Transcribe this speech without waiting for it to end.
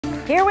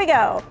Here we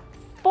go.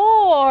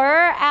 4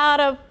 out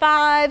of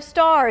 5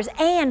 stars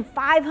and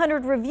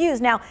 500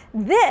 reviews. Now,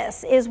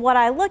 this is what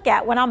I look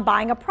at when I'm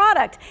buying a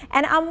product,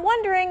 and I'm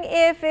wondering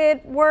if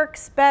it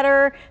works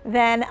better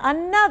than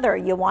another.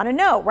 You want to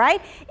know,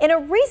 right? In a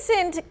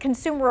recent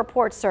Consumer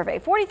Reports survey,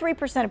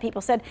 43% of people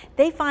said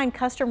they find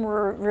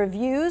customer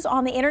reviews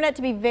on the internet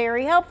to be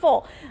very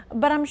helpful.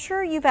 But I'm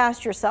sure you've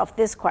asked yourself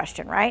this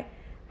question, right?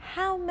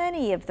 How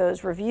many of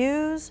those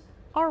reviews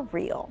are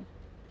real?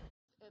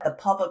 The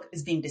public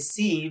is being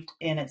deceived,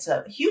 and it's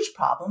a huge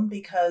problem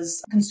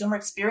because consumer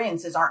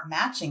experiences aren't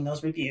matching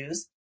those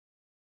reviews.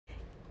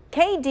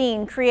 Kay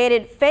Dean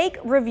created Fake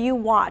Review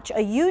Watch,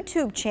 a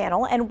YouTube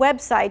channel and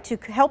website to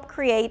help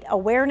create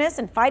awareness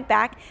and fight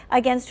back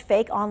against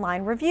fake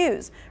online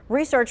reviews.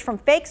 Research from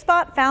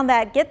FakeSpot found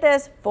that, get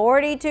this,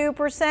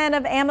 42%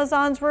 of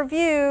Amazon's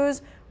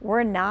reviews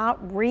were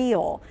not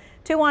real.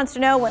 2 Wants to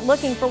Know went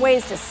looking for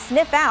ways to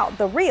sniff out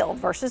the real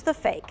versus the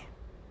fake.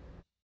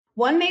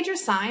 One major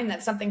sign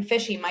that something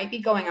fishy might be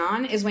going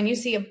on is when you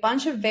see a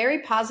bunch of very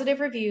positive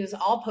reviews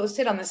all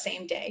posted on the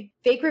same day.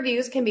 Fake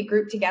reviews can be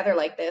grouped together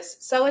like this,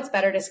 so it's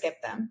better to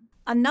skip them.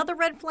 Another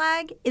red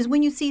flag is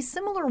when you see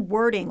similar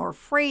wording or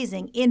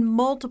phrasing in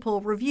multiple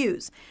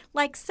reviews,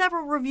 like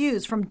several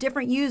reviews from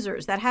different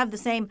users that have the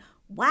same,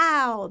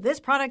 "Wow, this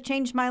product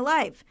changed my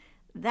life."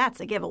 That's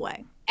a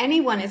giveaway.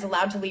 Anyone is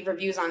allowed to leave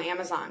reviews on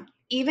Amazon,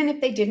 even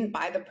if they didn't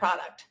buy the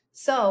product.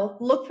 So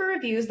look for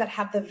reviews that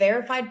have the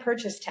verified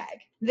purchase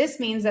tag.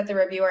 This means that the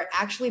reviewer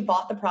actually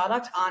bought the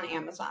product on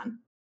Amazon.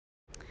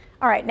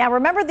 All right, now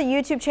remember the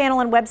YouTube channel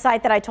and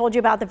website that I told you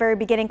about at the very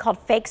beginning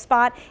called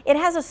FakeSpot? It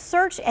has a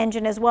search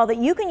engine as well that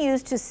you can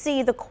use to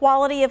see the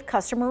quality of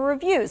customer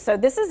reviews. So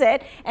this is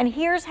it, and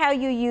here's how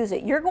you use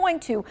it. You're going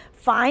to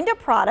find a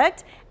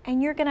product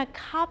and you're going to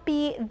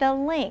copy the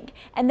link,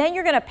 and then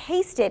you're going to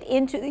paste it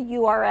into the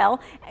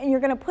URL and you're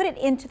going to put it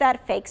into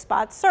that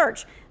FakeSpot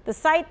search. The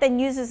site then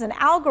uses an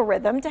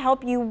algorithm to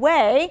help you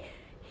weigh,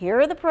 here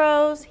are the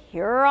pros,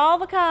 here are all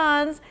the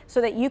cons,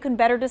 so that you can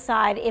better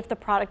decide if the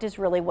product is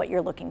really what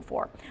you're looking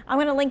for. I'm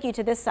going to link you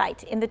to this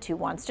site in the 2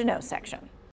 Wants to Know section.